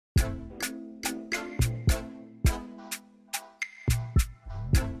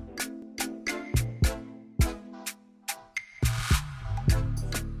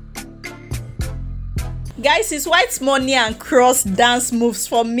Guys, it's white money and cross dance moves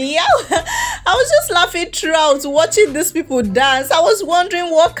for me. I was just laughing throughout watching these people dance. I was wondering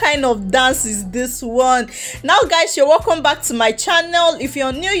what kind of dance is this one. Now guys, you're welcome back to my channel. If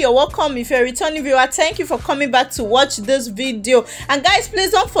you're new, you're welcome. If you're a returning viewer, thank you for coming back to watch this video. And guys, please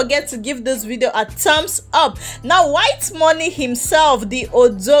don't forget to give this video a thumbs up. Now white money himself, the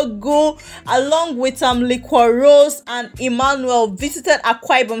Odogu, along with Liquorose and Emmanuel, visited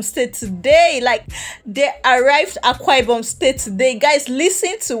Akwa Ibom State today. Like, they arrived at Akwa Ibom State today. Guys,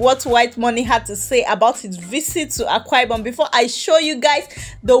 listen to what white money had to say about his visit to Akwa Ibom before I show you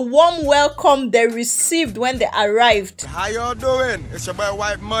guys the warm welcome they received when they arrived. How y'all doing? It's your boy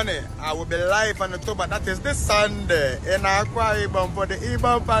White Money. I will be live on October, that is this Sunday, in Akwa Ibom for the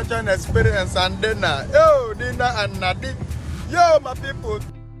Ibom Fashion Experience and dinner. Yo, dinner and Nadi. Yo, my people,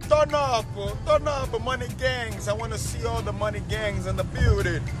 turn up money gangs. I want to see all the money gangs in the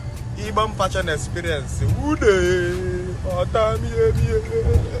building. Ibom Fashion Experience.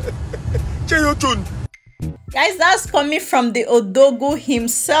 Guys, that's coming from the Odogu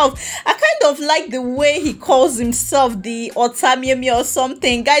himself. I kind of like the way he calls himself the Otamiemi or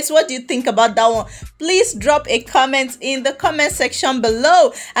something. Guys, what do you think about that one? Please drop a comment in the comment section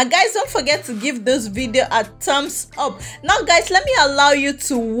below. And guys, don't forget to give this video a thumbs up. Now guys, let me allow you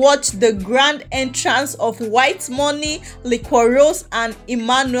to watch the grand entrance of White Money, Liquorose and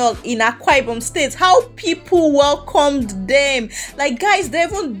Emmanuel in Akwa Ibom State. How people welcomed them. Like guys, they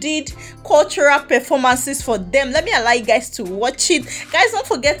even did cultural performances for them. Let me allow you guys to watch it. Guys, don't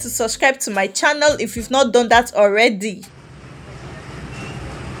forget to subscribe to my channel if you've not done that already.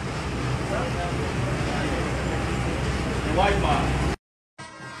 White man.